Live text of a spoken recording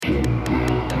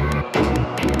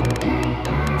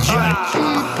Yo,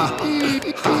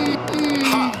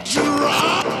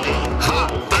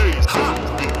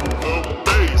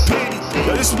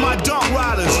 this is my Dark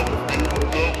Riders.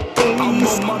 I'm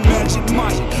on my magic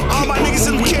mic. All my niggas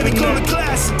in the candy corner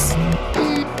classics.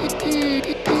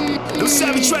 Them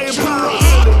Savage Trey and Power.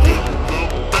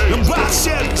 Them box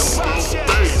Chevys.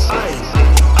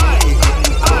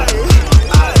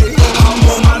 I'm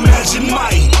on my magic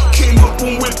mic. Came up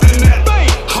from whipping that.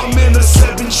 I'm in a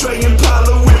 7 tray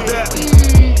Impala with that.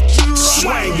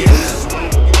 Swangin'.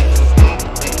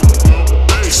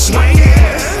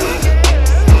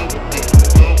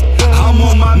 I'm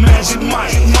on my magic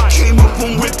mic. Came up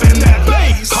from whipping that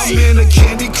bass. I'm in a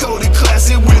candy coated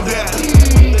classic with that.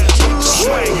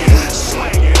 Swangin'.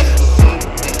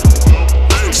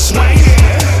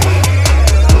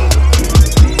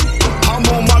 I'm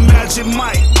on my magic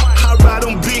mic. I ride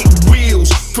on big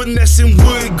wheels, finessing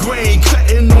wood grain,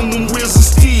 cutting on them wheels of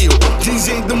steel. These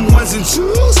ain't them ones and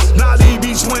twos, nah, they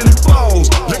be 24s.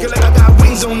 Looking like I got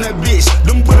wings on that bitch,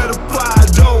 them butterfly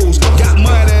doors. Got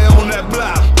money on that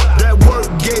block, that work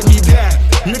gave me that.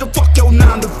 Nigga, fuck your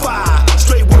 9 to 5,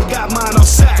 straight work got mine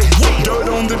outside. Dirt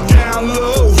on the down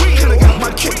low, and I got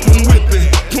my kick from whipping.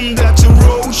 From that to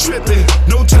road tripping,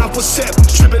 no time for sep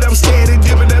tripping. I'm steady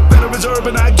dipping, that better reserve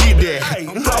and I get that.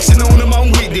 I'm flossing on them,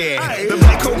 I'm with that. The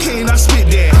black cocaine, I spit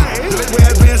that. The liquid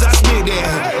ass bands, I spit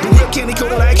that. The whip candy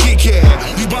cold like Kit Kat.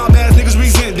 These bomb ass niggas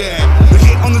resent that. The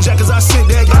hit on the jack cause I sent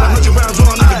that. Got 100 rounds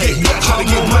on, nigga get that. Try to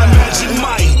get my magic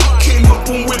mic. Came up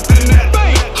from whipping that.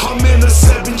 I'm in a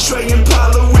 7 tray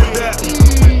Impala with that.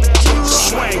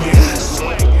 Swangin'.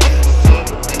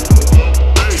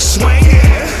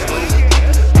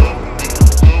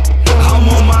 I'm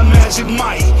on my magic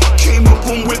mic. Came up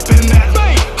from whipping that.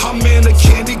 I'm in a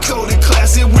candy coated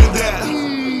classic with that.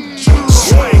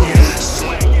 Swangin'.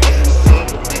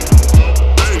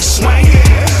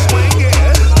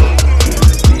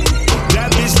 That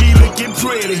bitch be looking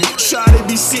pretty. Shawty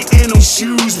be sitting on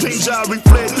shoes. Paint job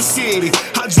reflect the city.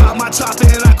 I drop my top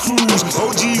and I cruise.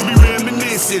 OGs be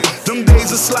reminiscing. Them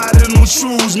days of sliding on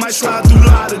shoes. Might slide through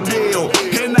Lauderdale.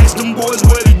 And nice them boys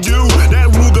what it do. That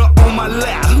Ruger on my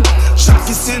lap.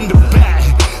 Chocolates in the back.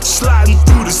 Sliding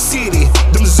through the city.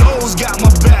 Them Zoes got my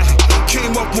back.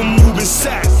 Came up with moving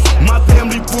sack. My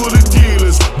family full of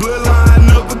dealers. Bloodline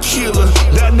of a killer.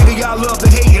 That nigga y'all love to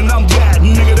hate and I'm that.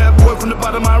 Nigga, that boy from the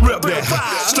bottom I rep that.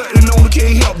 Stuntin' on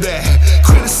can't help that.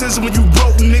 Criticism when you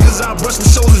broke niggas, I brush my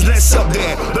shoulders, that's up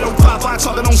that. But don't pop, I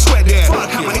talk, I don't sweat that.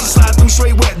 How my hate slide through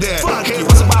straight wet that. Hey,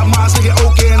 what's about mine, nigga,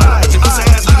 okay and I. Pussy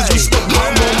ass niggas respect that.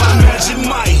 I'm on my magic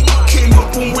mic. Came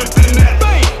up from whipping that.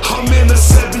 I'm in a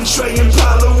 7 tray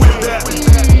Impala with that.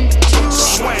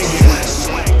 Swangin'.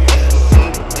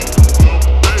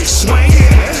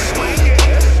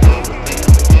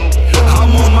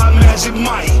 I'm on my magic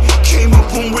mic. Came up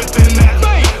from whipping that.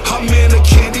 I'm in a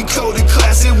candy coated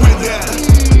classic with that.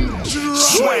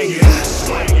 Swangin'.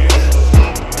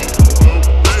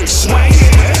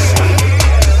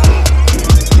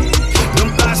 Them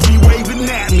thoughts be waving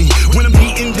at me when I'm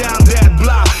beating down that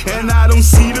block, and I don't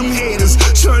see them haters.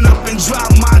 Turn up and drop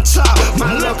my top.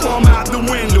 My left arm out the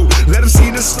window. Let them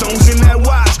see the stones in that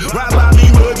watch. Ride by me,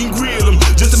 rug and grill them,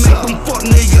 just to make them fuck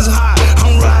niggas hot.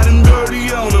 I'm riding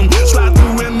dirty on them. Slide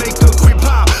through and make a quick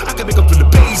pop. I can make up for the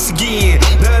bass again.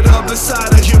 That other side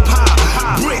of hip hop.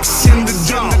 Bricks in the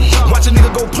dump. Watch a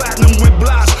nigga go platinum with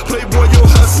blocks. Playboy, your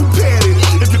hustle petty.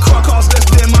 If your car costs less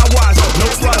than my watch, no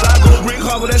fraud, I go bring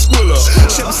hard with that squiller.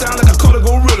 Shit sound like I caught a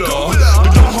gorilla. The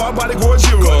gun hard body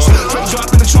Gojira. Straight drop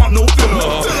in the trunk, no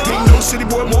filler. Ain't no city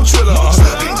boy, more triller.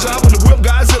 Ain't job with the whip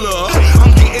Godzilla.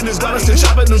 I'm getting this dollars and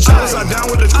chopping them choppers. I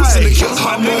down with the twist and the kill.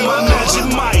 I'm on my magic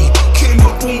mic. Came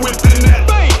up from